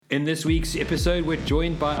In this week's episode, we're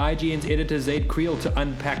joined by IGN's editor Zaid Creel to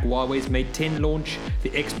unpack Huawei's Mate 10 launch, the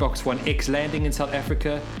Xbox One X landing in South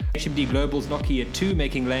Africa, HMD Global's Nokia 2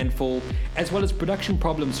 making landfall, as well as production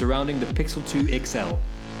problems surrounding the Pixel 2 XL.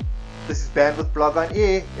 This is Bandwidth Blog on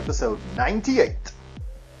Air, episode 98.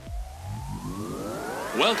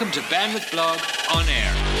 Welcome to Bandwidth Blog on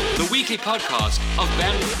Air, the weekly podcast of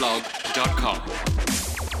bandwidthblog.com.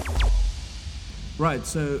 Right,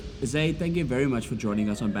 so Zaid, thank you very much for joining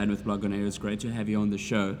us on Bandwidth Blog on Air. It's great to have you on the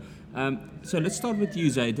show. So let's start with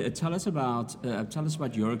you, Zaid. Tell us about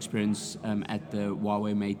your experience at the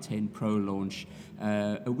Huawei Mate 10 Pro launch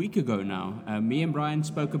a week ago now. Me and Brian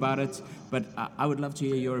spoke about it, but I would love to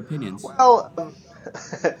hear your opinions. Well,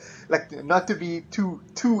 not to be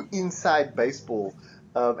too inside baseball,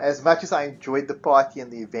 as much as I enjoyed the party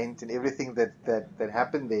and the event and everything that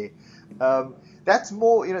happened there. That's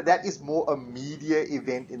more, that is more a media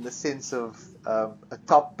event in the sense of a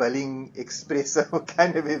top billing espresso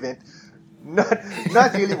kind of event.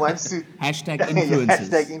 Not really one suited. Hashtag influencers.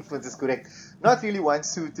 Hashtag influencers, correct. Not really one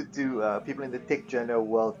suited to people in the tech journal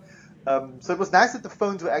world. So it was nice that the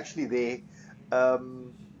phones were actually there.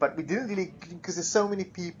 But we didn't really, because there's so many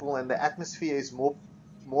people and the atmosphere is more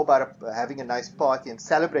about having a nice party and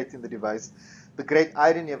celebrating the device. The great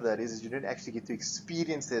irony of that is you don't actually get to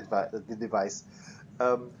experience the device.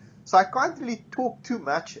 So I can't really talk too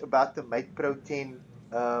much about the Mate Pro 10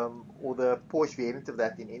 or the Porsche variant of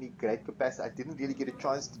that in any great capacity. I didn't really get a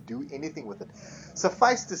chance to do anything with it.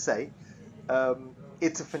 Suffice to say,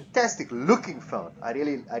 it's a fantastic looking phone. I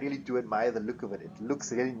really do admire the look of it. It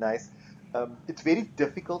looks really nice. It's very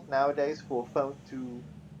difficult nowadays for a phone to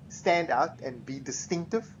stand out and be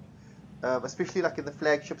distinctive. Especially like in the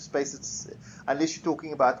flagship space, it's, unless you're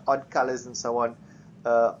talking about odd colors and so on,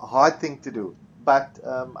 a hard thing to do. But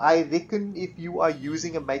I reckon if you are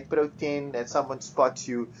using a Mate Pro 10 and someone spots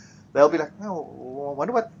you, they'll be like, "Oh, I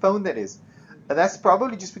wonder what phone that is." And that's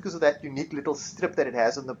probably just because of that unique little strip that it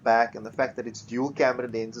has on the back and the fact that its dual camera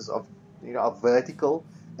lenses are vertical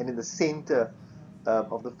and in the center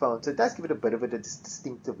of the phone. So it does give it a bit of a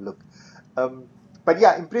distinctive look. But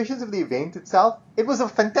yeah, impressions of the event itself, it was a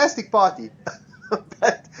fantastic party.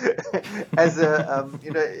 But as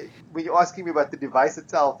when you're asking me about the device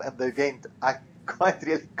itself and the event, I can't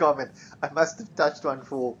really comment. I must have touched one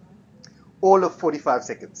for all of 45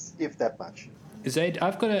 seconds, if that much. Zaid,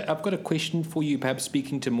 I've got a question for you, perhaps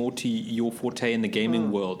speaking more to your forte in the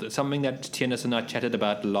gaming world. Something that Tianis and I chatted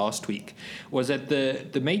about last week was that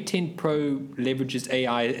the Mate 10 Pro leverages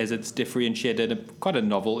AI as its differentiator in quite a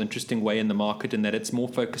novel, interesting way in the market, in that it's more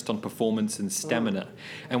focused on performance and stamina.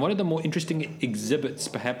 And one of the more interesting exhibits,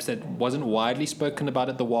 perhaps, that wasn't widely spoken about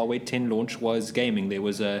at the Huawei 10 launch was gaming. There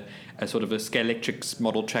was a sort of a Scalextric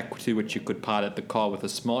model track to which you could pilot the car with a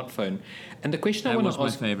smartphone. And the question I want to ask... That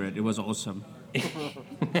was my favorite. It was awesome.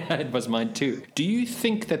 It was mine too. Do you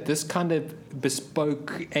think that this kind of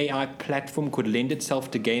bespoke AI platform could lend itself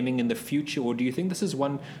to gaming in the future, or do you think this is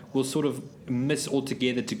one we'll sort of miss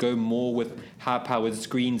altogether to go more with high-powered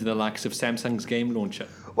screens and the likes of Samsung's game launcher?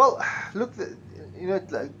 Well, look,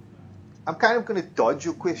 I'm kind of going to dodge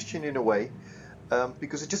your question in a way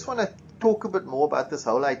because I just want to talk a bit more about this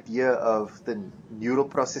whole idea of the neural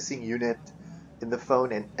processing unit in the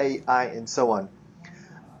phone and AI and so on.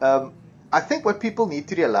 I think what people need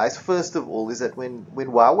to realize, first of all, is that when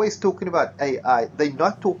Huawei is talking about AI, they're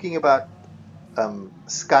not talking about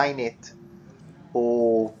Skynet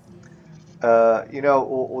or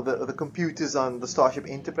the computers on the Starship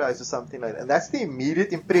Enterprise or something like that. And that's the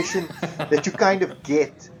immediate impression that you kind of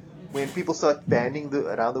get when people start banning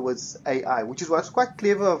around the words AI, which is what's quite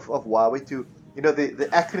clever of Huawei to, the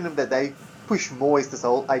acronym that they push more is this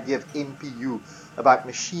whole idea of NPU, about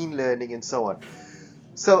machine learning and so on.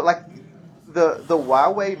 So, like, the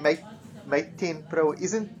Huawei Mate 10 Pro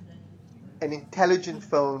isn't an intelligent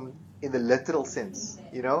phone in the literal sense,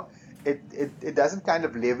 It doesn't kind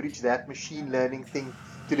of leverage that machine learning thing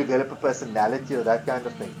to develop a personality or that kind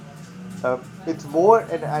of thing. It's more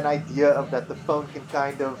an idea of that the phone can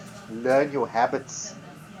kind of learn your habits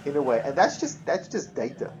in a way, and that's just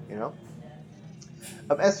data,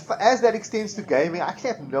 As that extends to gaming, I actually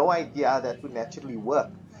have no idea how that would naturally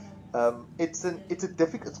work. It's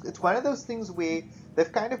one of those things where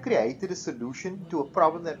they've kind of created a solution to a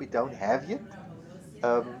problem that we don't have yet,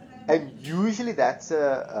 and usually that's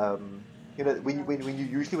when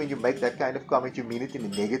you make that kind of comment, you mean it in a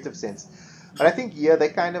negative sense. But I think they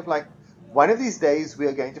kind of like, one of these days we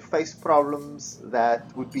are going to face problems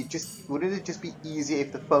that wouldn't it just be easier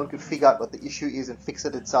if the phone could figure out what the issue is and fix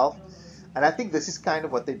it itself? And I think this is kind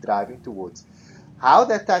of what they're driving towards. How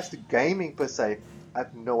that ties to gaming per se, I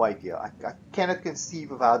have no idea. I cannot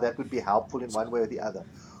conceive of how that would be helpful in one way or the other.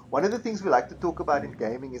 One of the things we like to talk about in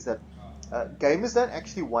gaming is that gamers don't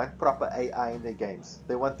actually want proper AI in their games.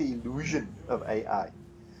 They want the illusion of AI.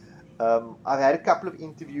 I've had a couple of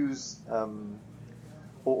interviews,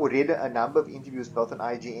 or read a number of interviews both on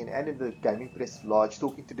IGN and in the gaming press at large,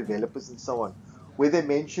 talking to developers and so on, where they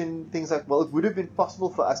mention things like, well, it would have been possible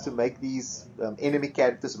for us to make these enemy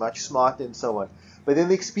characters much smarter and so on, but then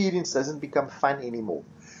the experience doesn't become fun anymore.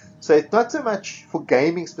 So it's not so much for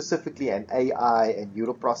gaming specifically and AI and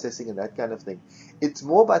neural processing and that kind of thing. It's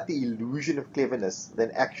more about the illusion of cleverness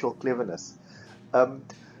than actual cleverness. Um,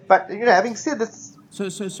 but having said this, So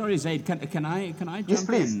sorry, Zaid. Can I yes, jump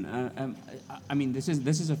please. in? I mean, this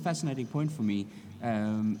is a fascinating point for me,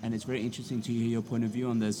 and it's very interesting to hear your point of view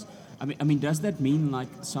on this. I mean, does that mean like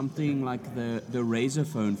something like the Razer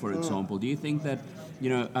phone, for example? Do you think that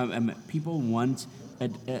people want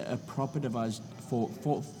a proper device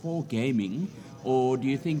for gaming, or do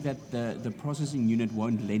you think that the processing unit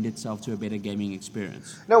won't lend itself to a better gaming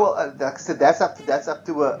experience? No, well, that's up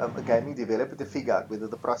to a gaming developer to figure out whether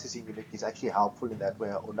the processing unit is actually helpful in that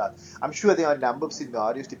way or not. I'm sure there are a number of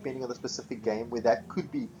scenarios depending on the specific game where that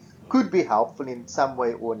could be helpful in some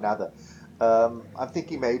way or another. I'm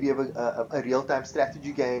thinking maybe of a real-time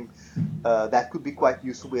strategy game that could be quite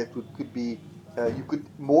useful, where it could be you could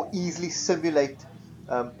more easily simulate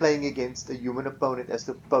playing against a human opponent as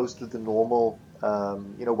opposed to the normal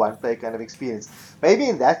one-player kind of experience. Maybe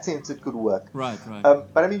in that sense it could work. Right, right.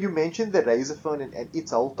 But I mean, you mentioned the Razer phone and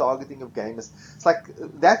its whole targeting of gamers. It's like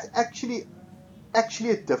that's actually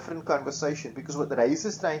a different conversation, because what the Razer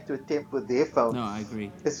is trying to attempt with their phone No, I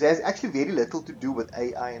agree. has actually very little to do with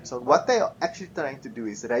AI and so on. What they are actually trying to do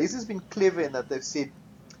is Razer's been clever in that they've said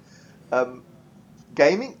um,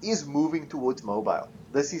 gaming is moving towards mobile.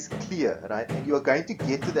 This is clear, right? And you are going to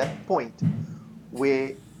get to that point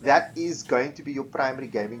where that is going to be your primary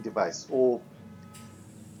gaming device. Or,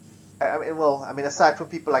 aside from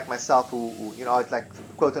people like myself who are like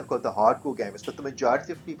quote unquote the hardcore gamers, but the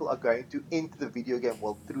majority of people are going to enter the video game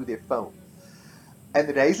world through their phone. And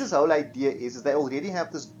Razer's whole idea is they already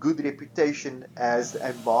have this good reputation as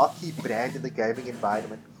a marquee brand in the gaming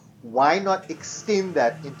environment. Why not extend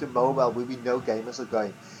that into mobile, where we know gamers are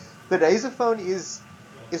going? The Razer phone is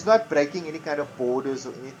not breaking any kind of borders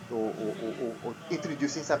or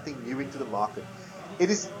introducing something new into the market. It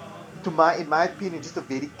is, in my opinion, just a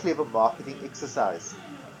very clever marketing exercise.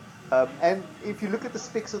 And if you look at the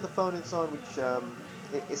specs of the phone and so on, which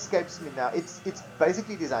it escapes me now, it's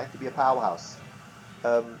basically designed to be a powerhouse,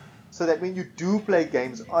 so that when you do play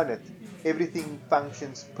games on it, everything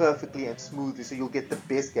functions perfectly and smoothly, so you'll get the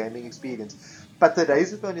best gaming experience. But the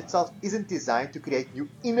Razer phone itself isn't designed to create new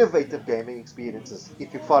innovative gaming experiences,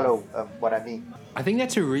 if you follow what I mean. I think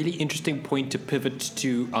that's a really interesting point to pivot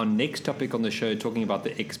to our next topic on the show, talking about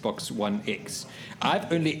the Xbox One X.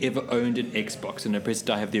 I've only ever owned an Xbox, and at present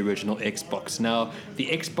I have the original Xbox. Now, the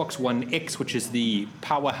Xbox One X, which is the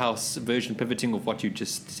powerhouse version pivoting of what you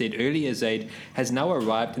just said earlier, Zaid, has now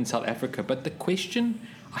arrived in South Africa. But the question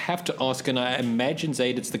I have to ask, and I imagine,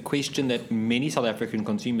 Zaid, it's the question that many South African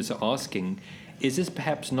consumers are asking, is this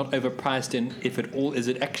perhaps not overpriced, and if at all, is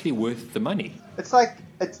it actually worth the money? It's like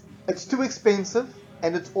it's too expensive,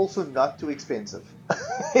 and it's also not too expensive.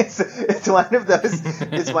 It's one of those.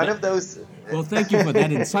 It's one of those. Well, thank you for that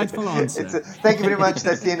insightful answer. Thank you very much.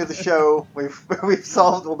 That's the end of the show. We've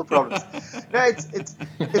solved all the problems. No,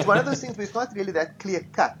 it's one of those things where it's not really that clear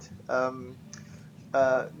cut. The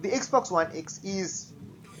Xbox One X is,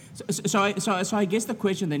 So I guess the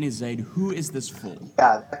question then is, Zaid, who is this for?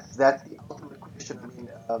 yeah, that's the ultimate question. I mean,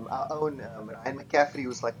 our own Ryan McCaffrey,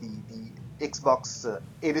 who's like the Xbox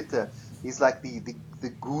editor, he's like the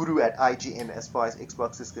guru at IGN as far as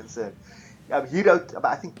Xbox is concerned. He wrote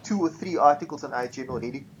about, I think, 2 or 3 articles on IGN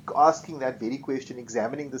already asking that very question,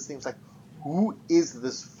 examining this thing. It's like, who is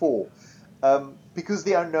this for? Because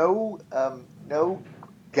there are no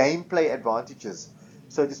gameplay advantages,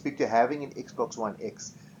 so to speak, to having an Xbox One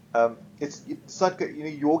X. It's not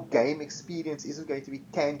your game experience isn't going to be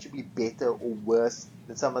tangibly better or worse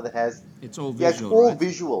than someone that has. It's all Yeah, it's visual, all right?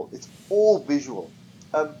 visual. It's all visual.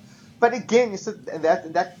 But again, and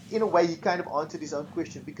that in a way he kind of answered his own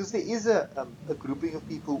question, because there is a grouping of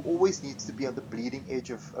people who always needs to be on the bleeding edge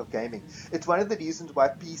of gaming. It's one of the reasons why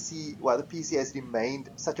the PC has remained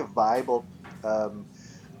such a viable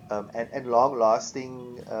and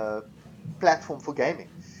long-lasting platform for gaming.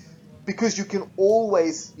 Because you can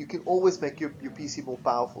always make your PC more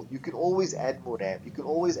powerful. You can always add more RAM. You can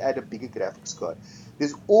always add a bigger graphics card.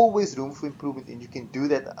 There's always room for improvement, and you can do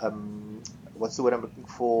that. What's the word I'm looking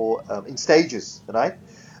for? In stages, right?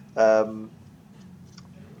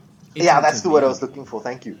 Yeah, that's the iteratively. word I Yeah. was looking for.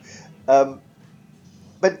 Thank you. Um,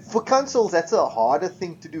 but for consoles, that's a harder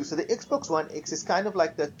thing to do. So the Xbox One X is kind of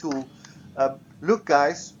like that tool. Look,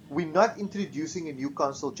 guys, we're not introducing a new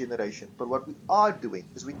console generation, but what we are doing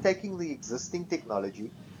is we're taking the existing technology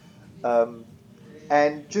um,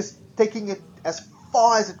 and just taking it as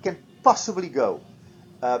far as it can possibly go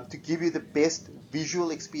to give you the best visual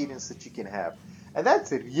experience that you can have. And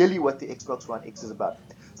that's really what the Xbox One X is about.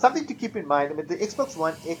 Something to keep in mind. I mean, the Xbox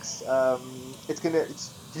One X, it's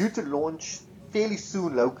due to launch fairly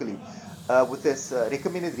soon locally, with this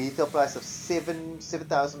recommended retail price of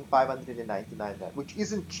 $7,599, which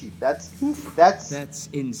isn't cheap. That's That's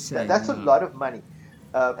insane. that's a Yeah. lot of money.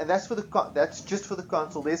 And that's just for the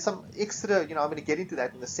console. There's some extra, I'm going to get into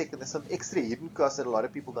that in a second. There's some extra hidden costs that a lot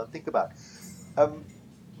of people don't think about. Um,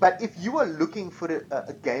 but if you are looking for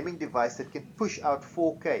a gaming device that can push out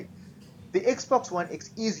 4K, the Xbox One X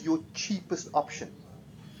is your cheapest option.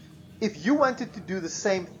 If you wanted to do the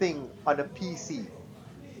same thing on a PC,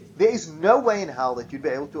 there is no way in hell that you'd be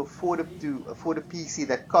able to afford a PC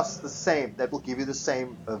that costs the same, that will give you the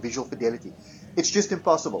same visual fidelity. It's just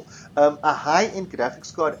impossible. A high-end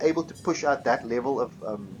graphics card able to push out that level of,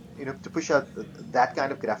 to push out that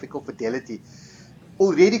kind of graphical fidelity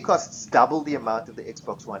already costs double the amount of the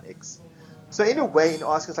Xbox One X. So in a way, in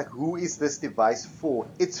asking us like, who is this device for?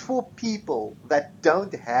 It's for people that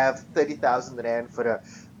don't have 30,000 rand for a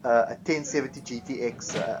 1070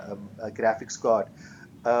 GTX a graphics card,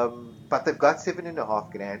 but they've got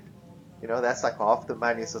 7.5 grand. That's like half the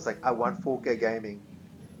money. So it's like, I want 4K gaming.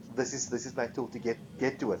 This is my tool to get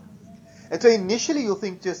to it. And so initially, you'll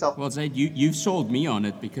think to yourself, Well, Zaid, you've sold me on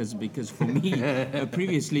it because for me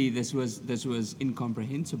previously this was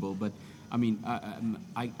incomprehensible. But I mean,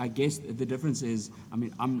 I guess the difference is, I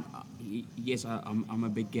mean, yes, I'm a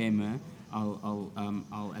big gamer.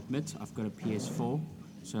 I'll admit I've got a PS4,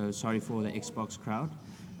 so sorry for the Xbox crowd.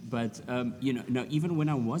 But no, even when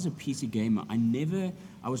I was a PC gamer,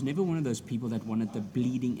 I was never one of those people that wanted the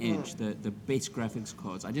bleeding edge, the best graphics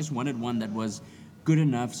cards. I just wanted one that was good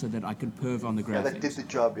enough so that I could perv on the yeah, that did graphics. the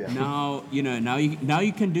job, yeah. Now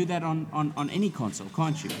you can do that on any console,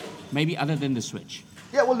 can't you? Maybe other than the Switch.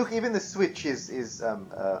 Yeah, well, look, even the Switch is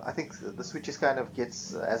I think the Switch is kind of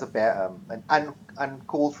gets as a an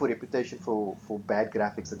uncalled for reputation for bad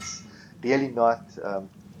graphics. It's really not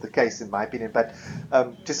the case in my opinion. But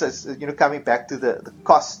just as coming back to the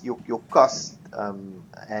cost, your cost and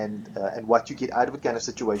what you get out of a kind of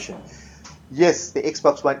situation. Yes, the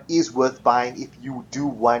Xbox One is worth buying if you do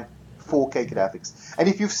want 4K graphics, and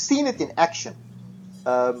if you've seen it in action.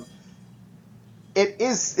 Um, it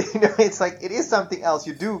is it's like it is something else.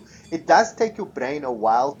 It does take your brain a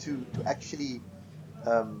while to actually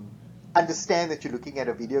um, understand that you're looking at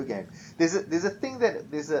a video game. There's a thing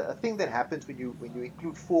that happens when you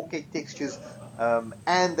include 4K textures,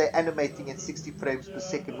 and they're animating at 60 frames per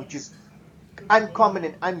second, which is uncommon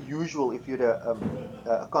and unusual if you're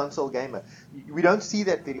a console gamer. We don't see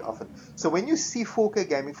that very often. So when you see 4K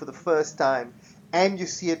gaming for the first time and you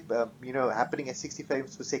see it happening at 60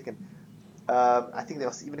 frames per second, I think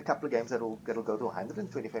there's even a couple of games that'll go to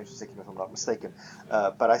 120 frames per second if I'm not mistaken.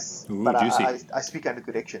 But Ooh, juicy. I speak under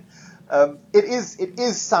correction. It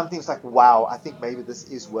is something that's like, wow, I think maybe this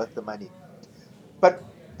is worth the money. But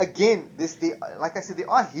again, like I said, there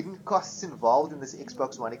are hidden costs involved in this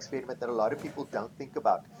Xbox One experiment that a lot of people don't think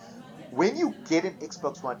about. When you get an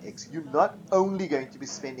Xbox One X, you're not only going to be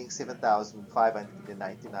spending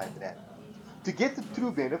 7,599 rand. To get the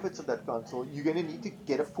true benefits of that console, you're going to need to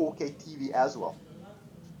get a 4K TV as well.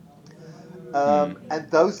 And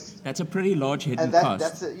those That's a pretty large and hidden that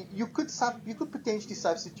cost. that's you could potentially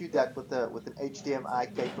substitute that with an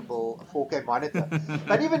HDMI capable 4K monitor.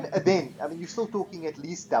 But even then, I mean, you're still talking at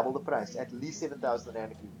least double the price, at least 7,000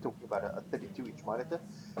 rand if you're talking about a 32-inch monitor.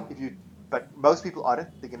 But most people aren't.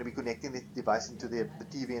 They're going to be connecting the device into the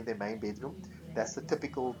TV in their main bedroom. That's the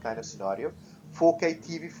typical kind of scenario. 4K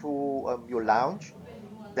TV for your lounge.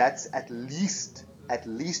 That's at least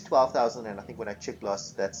 12,000, and I think when I checked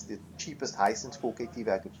last, that's the cheapest Hisense 4K TV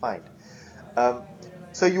I could find. Um,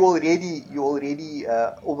 so you already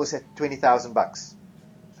almost at 20,000 bucks.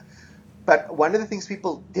 But one of the things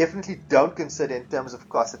people definitely don't consider in terms of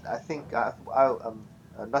cost, I think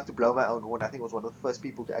not to blow my own horn, I think I was one of the first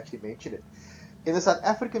people to actually mention it. In the South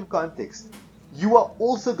African context, you are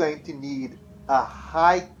also going to need a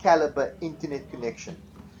high caliber internet connection,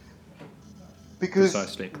 because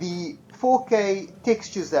Precisely. the 4K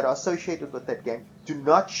textures that are associated with that game do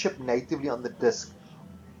not ship natively on the disk.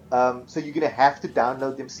 So you're going to have to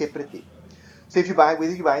download them separately. So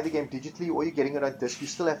whether you're buying the game digitally or you're getting it on disc, you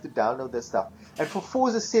still have to download this stuff. And for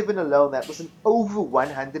Forza 7 alone, that was an over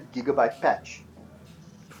 100 gigabyte patch.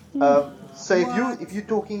 So if you're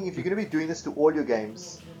going to be doing this to all your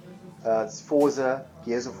games, Forza,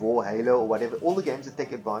 Gears of War, Halo, or whatever, all the games that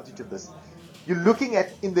take advantage of this, you're looking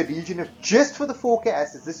at in the region of, just for the 4K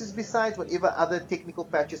assets, this is besides whatever other technical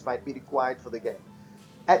patches might be required for the game,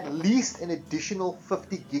 at least an additional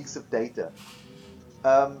 50 gigs of data.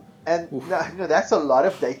 That's a lot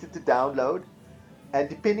of data to download, and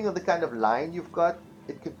depending on the kind of line you've got,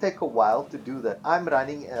 it could take a while to do that. I'm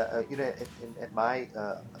running, at my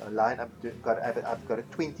line, I've got a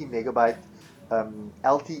 20 megabyte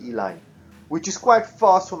LTE line, which is quite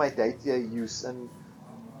fast for my data use.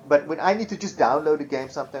 But when I need to just download a game,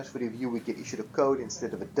 sometimes for review, we get issued a code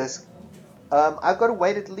instead of a disc. I've got to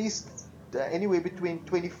wait at least anywhere between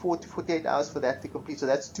 24 to 48 hours for that to complete. So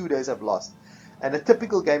that's 2 days I've lost. And a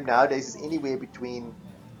typical game nowadays is anywhere between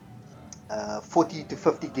 40 to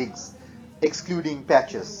 50 gigs, excluding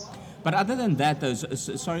patches. But other than that, though,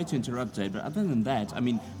 sorry to interrupt, Zaid, but other than that, I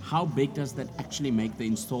mean, how big does that actually make the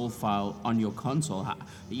install file on your console?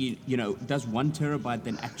 Does 1 terabyte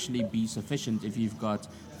then actually be sufficient if you've got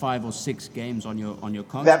 5 or 6 games on your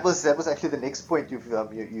console? That was actually the next point. You've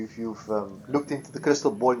looked into the crystal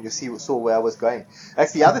ball and saw where I was going.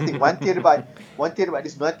 That's the other thing. 1 terabyte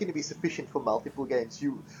is not going to be sufficient for multiple games.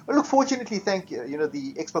 Fortunately,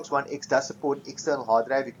 the Xbox One X does support external hard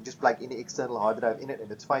drive. You can just plug any external hard drive in it,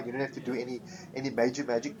 and it's fine. You don't have to do any major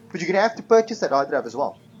magic. But you're going to have to purchase that hard drive as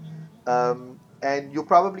well. And you're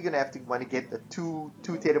probably going to want to get a 2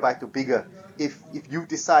 terabyte or bigger if you've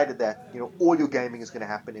decided that all your gaming is going to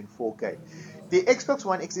happen in 4K. The Xbox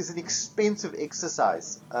One X is an expensive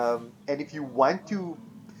exercise, and if you want to,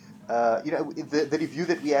 the review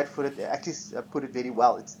that we had for it actually put it very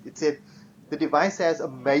well. It said the device has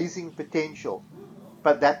amazing potential,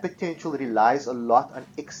 but that potential relies a lot on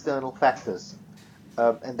external factors,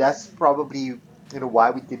 and that's probably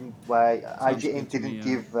why IGN didn't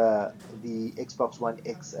give the Xbox One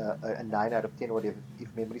X a 9 out of 10 or whatever.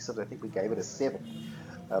 If memory serves, I think we gave it a 7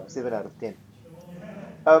 out of 10.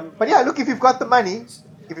 But yeah, look, if you've got the money,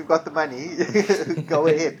 go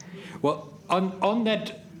ahead. Well, on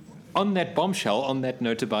that bombshell, on that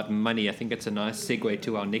note about money, I think it's a nice segue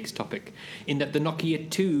to our next topic, in that the Nokia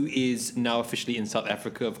 2 is now officially in South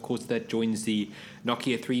Africa. Of course, that joins the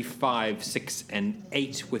Nokia 3, 5, 6, and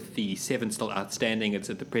 8, with the 7 still outstanding. It's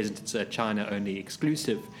at the present, it's a China-only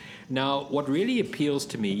exclusive. Now, what really appeals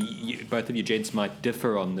to me, both of you gents might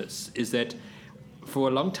differ on this, is that for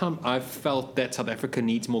a long time, I've felt that South Africa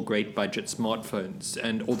needs more great budget smartphones.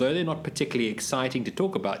 And although they're not particularly exciting to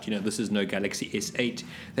talk about, this is no Galaxy S8,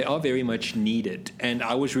 they are very much needed. And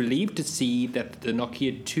I was relieved to see that the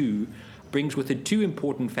Nokia 2 brings with it 2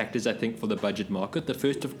 important factors, I think, for the budget market. The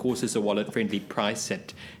first, of course, is a wallet-friendly price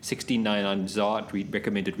at 16.99 ZAR,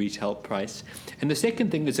 recommended retail price. And the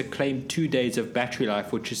second thing is a claimed 2 days of battery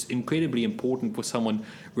life, which is incredibly important for someone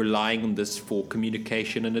relying on this for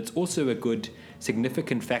communication. And it's also a good,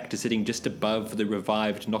 significant factor sitting just above the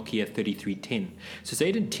revived Nokia 3310. So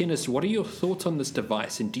Zaid and Tinus, what are your thoughts on this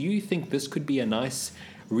device? And do you think this could be a nice,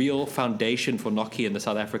 real foundation for Nokia in the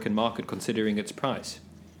South African market, considering its price?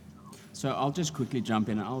 So I'll just quickly jump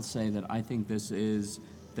in. I'll say that I think this is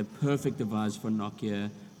the perfect device for Nokia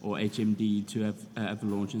or HMD to have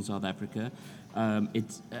launched in South Africa.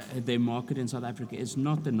 Their market in South Africa is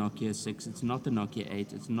not the Nokia 6, it's not the Nokia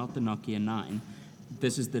 8, it's not the Nokia 9.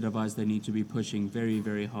 This is the device they need to be pushing very,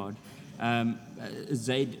 very hard.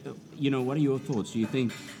 Zaid, what are your thoughts? Do you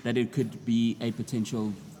think that it could be a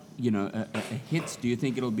potential a hit? Do you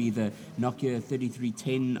think it'll be the Nokia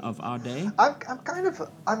 3310 of our day?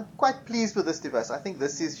 I'm quite pleased with this device. I think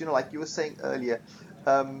this is, like you were saying earlier,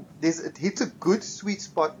 it hits a good sweet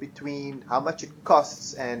spot between how much it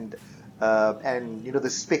costs and the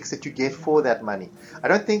specs that you get for that money. I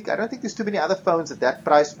don't think there's too many other phones at that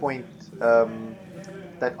price point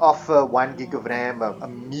that offer 1 gig of RAM, a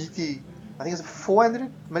meaty, I think it's a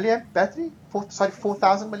 400 milliamp battery,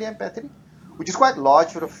 4,000 milliamp battery, which is quite large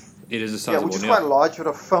for it is a sizable, quite large for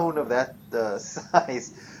a phone of that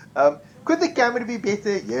size. Could the camera be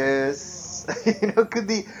better? Yes. Could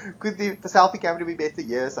the selfie camera be better?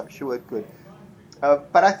 Yes, I'm sure it could.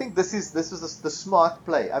 But I think this is the smart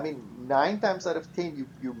play. I mean, 9 times out of 10,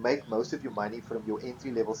 you make most of your money from your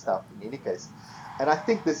entry level stuff in any case. And I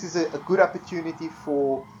think this is a good opportunity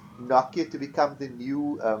for Nokia to become the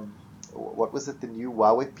new, the new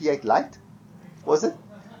Huawei P8 Lite? Was it?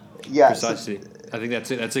 Yeah. Precisely. I think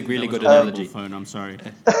that's a really That was good a horrible analogy. phone. I'm sorry.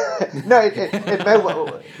 No, it may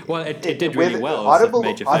well. Well, it did really Whether well. It's a audible,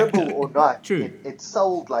 major audible factor. or not, True. it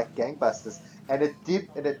sold like gangbusters, and it did,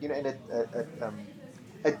 and it, you know, and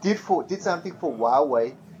it did something for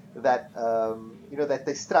Huawei that that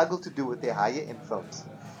they struggle to do with their higher end phones.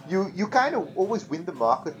 You kind of always win the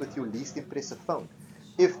market with your least impressive phone.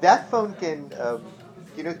 If that phone can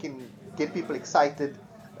get people excited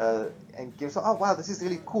and give so, oh wow, this is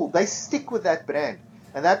really cool, they stick with that brand.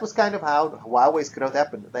 And that was kind of how Huawei's growth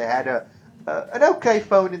happened. They had an okay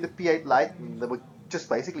phone in the P8 Lite, and they were just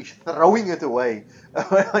basically throwing it away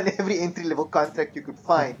on every entry-level contract you could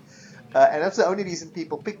find. And that's the only reason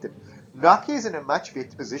people picked it. Nokia is in a much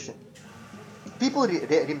better position. People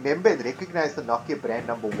remember and recognize the Nokia brand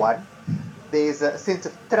number one. There's a sense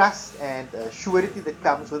of trust and surety that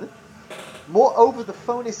comes with it. Moreover, the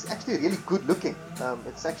phone is actually really good looking.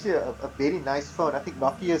 It's actually a very nice phone. I think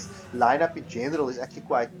Nokia's lineup in general is actually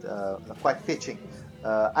quite fetching,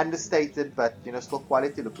 understated, but still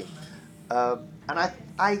quality looking. And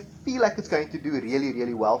I feel like it's going to do really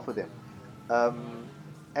really well for them.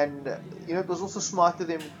 And it was also smart of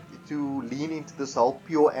them to lean into this whole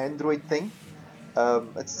pure Android thing.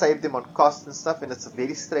 It saved them on cost and stuff, and it's a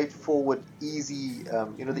very straightforward, easy,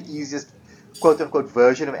 the easiest quote-unquote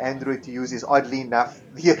version of Android to use is, oddly enough,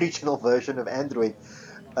 the original version of Android.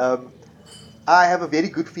 I have a very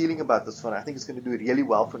good feeling about this one. I think it's going to do really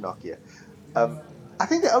well for Nokia. I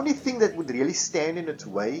think the only thing that would really stand in its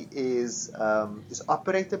way is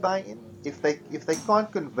operator buy-in. If they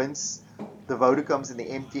can't convince the Vodacoms and the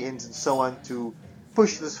MTNs and so on to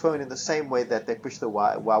push this phone in the same way that they push the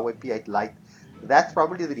Huawei P8 Lite, that's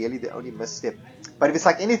probably really the only misstep. But if it's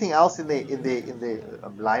like anything else in the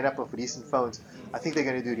lineup of recent phones, I think they're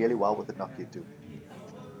going to do really well with the Nokia too.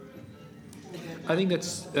 I think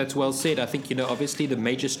that's well said. I think obviously the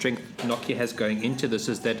major strength Nokia has going into this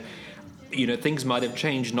is that things might have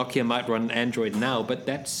changed. Nokia might run Android now, but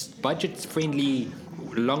that's budget-friendly,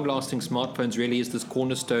 long-lasting smartphones really is this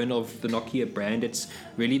cornerstone of the Nokia brand. It's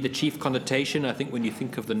really the chief connotation, I think, when you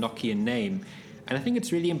think of the Nokia name. And I think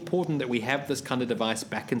it's really important that we have this kind of device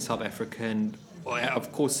back in South Africa, and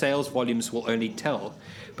of course sales volumes will only tell.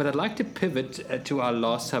 But I'd like to pivot to our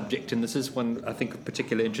last subject, and this is one I think of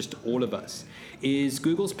particular interest to all of us, is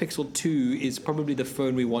Google's Pixel 2 is probably the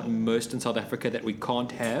phone we want most in South Africa that we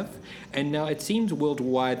can't have. And now it seems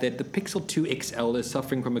worldwide that the Pixel 2 XL is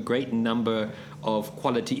suffering from a great number of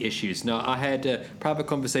quality issues. Now, I had a private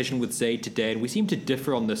conversation with Zaid today, and we seem to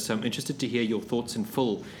differ on this, so I'm interested to hear your thoughts in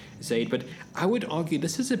full, Zaid. But I would argue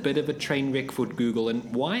this is a bit of a train wreck for Google,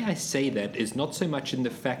 and why I say that is not so much in the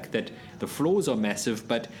fact that the flaws are massive,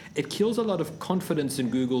 but it kills a lot of confidence in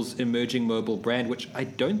Google's emerging mobile brand, which I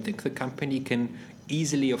don't think the company can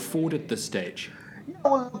easily afford at this stage.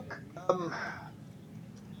 Well, look,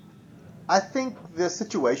 I think the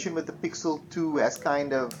situation with the Pixel 2 has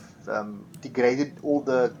kind of degraded all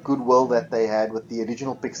the goodwill that they had with the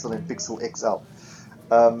original Pixel and Pixel XL.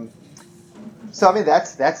 So I mean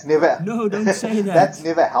that's never No, don't say that. that's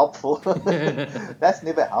never helpful. That's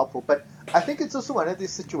never helpful. But I think it's also one of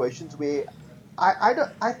these situations where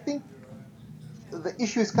I think the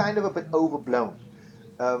issue is kind of a bit overblown.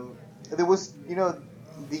 There was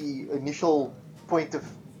the initial point of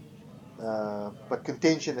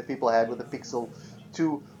contention that people had with the Pixel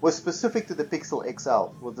 2 was specific to the Pixel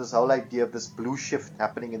XL, with this whole idea of this blue shift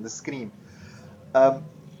happening in the screen.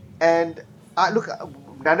 And look,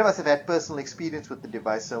 none of us have had personal experience with the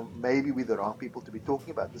device, so maybe we're the wrong people to be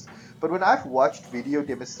talking about this. But when I've watched video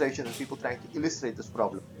demonstrations of people trying to illustrate this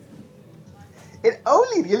problem, it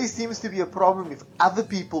only really seems to be a problem if other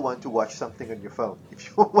people want to watch something on your phone.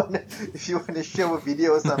 If you want to show a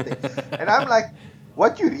video or something, and I'm like,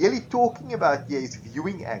 what you're really talking about here is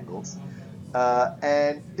viewing angles.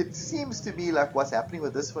 And it seems to me like what's happening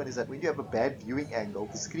with this phone is that when you have a bad viewing angle,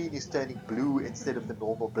 the screen is turning blue instead of the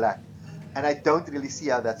normal black. And I don't really see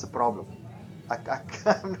how that's a problem.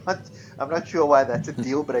 I'm not sure why that's a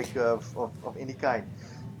deal breaker of any kind.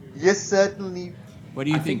 Yes, certainly. What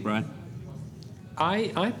do you think, Brian?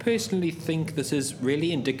 I personally think this is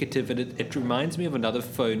really indicative, and it reminds me of another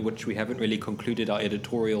phone which we haven't really concluded our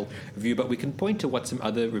editorial review, but we can point to what some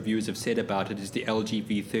other reviewers have said about it, is the LG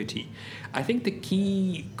V30. I think the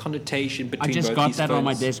key connotation between both these phones... I just got that on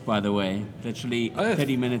my desk, by the way, literally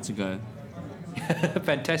 30 minutes ago.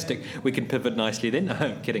 Fantastic. We can pivot nicely then. No,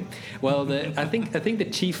 I'm kidding. Well, I think the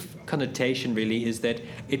chief connotation really is that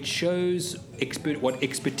it shows what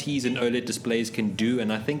expertise in OLED displays can do,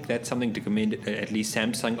 and I think that's something to commend at least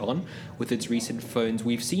Samsung on with its recent phones.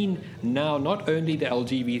 We've seen now not only the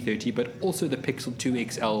LG V30 but also the Pixel 2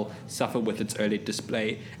 XL suffer with its OLED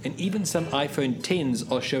display, and even some iPhone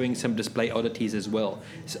 10s are showing some display oddities as well.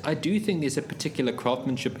 So I do think there's a particular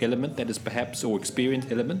craftsmanship element that is perhaps, or experience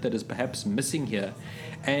element that is perhaps missing here.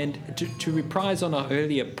 And to reprise on our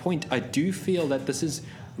earlier point, I do feel that this is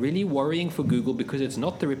really worrying for Google because it's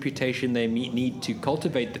not the reputation they need to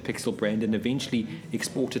cultivate the Pixel brand and eventually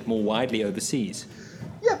export it more widely overseas.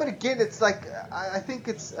 Yeah, but again, it's like I think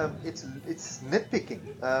it's nitpicking.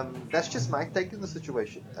 That's just my take on the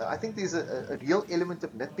situation. I think there's a real element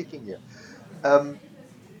of nitpicking here.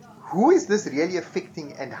 Who is this really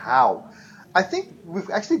affecting and how? I think we've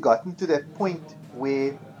actually gotten to that point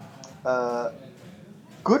where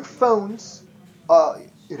good phones are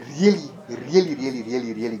really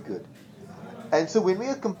good. And so when we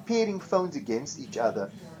are comparing phones against each other,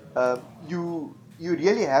 you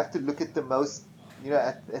really have to look at the most,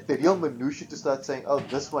 at the real minutiae to start saying, oh,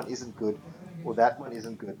 this one isn't good or that one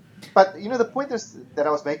isn't good. But the point that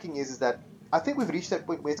I was making is that I think we've reached that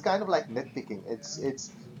point where it's kind of like nitpicking.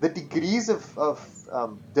 It's the degrees of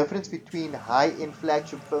difference between high-end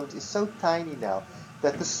flagship phones is so tiny now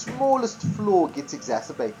that the smallest flaw gets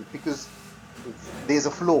exacerbated because there's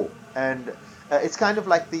a flaw, and it's kind of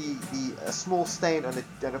like the small stain on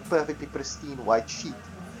a perfectly pristine white sheet.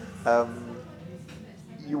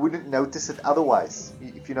 You wouldn't notice it otherwise,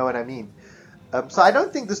 if you know what I mean. So I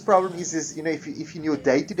don't think this problem is if in your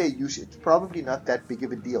day-to-day use, it's probably not that big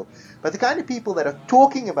of a deal. But the kind of people that are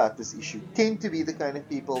talking about this issue tend to be the kind of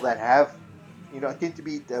people that tend to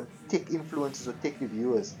be tech influencers or tech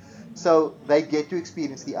reviewers. So they get to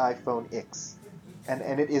experience the iPhone X.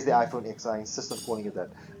 And it is the iPhone X. I insist on calling it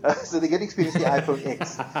that. So they get to experience the iPhone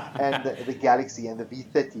X and the Galaxy and the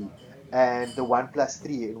V30 and the OnePlus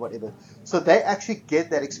 3 and whatever. So they actually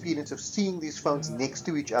get that experience of seeing these phones next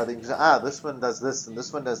to each other. And you say, this one does this and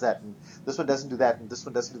this one does that and this one doesn't do that and this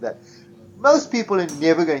one doesn't do that. Most people are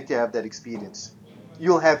never going to have that experience.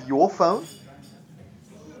 You'll have your phone,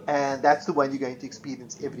 and that's the one you're going to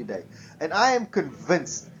experience every day. And I am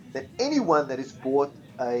convinced that anyone that has bought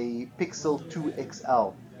a Pixel 2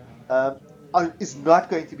 XL is not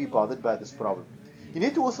going to be bothered by this problem. You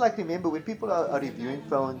need to also remember when people are reviewing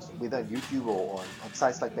phones, whether on YouTube or on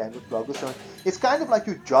sites like Bandwidth Blog or so on, it's kind of like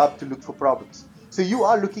your job to look for problems. So you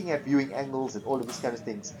are looking at viewing angles and all of these kind of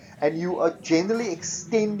things, and you are generally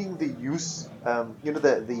extending the use,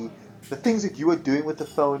 the things that you are doing with the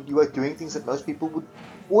phone. You are doing things that most people would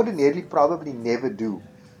ordinarily probably never do.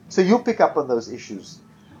 So you'll pick up on those issues.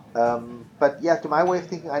 But yeah, to my way of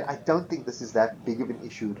thinking, I don't think this is that big of an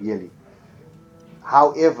issue really.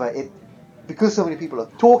 However, because so many people are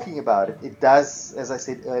talking about it, it does, as I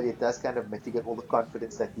said earlier, it does kind of mitigate all the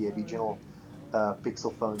confidence that the original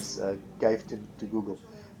Pixel phones gave to Google.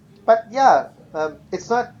 But yeah, it's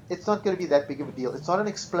not going to be that big of a deal. It's not an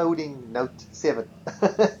exploding Note 7,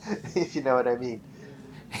 if you know what I mean.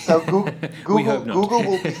 So Google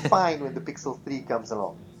will be fine when the Pixel 3 comes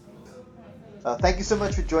along. Thank you so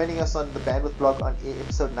much for joining us on the Bandwidth Blog on Air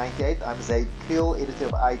episode 98. I'm Zaid Kriel, editor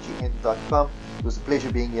of IGN.com. It was a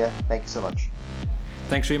pleasure being here. Thank you so much.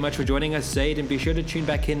 Thanks very much for joining us, Zaid, and be sure to tune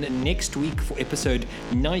back in next week for episode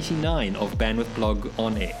 99 of Bandwidth Blog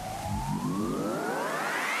on Air.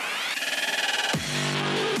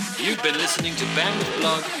 You've been listening to Bandwidth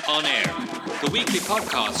Blog on Air, the weekly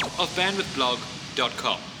podcast of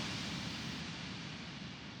bandwidthblog.com.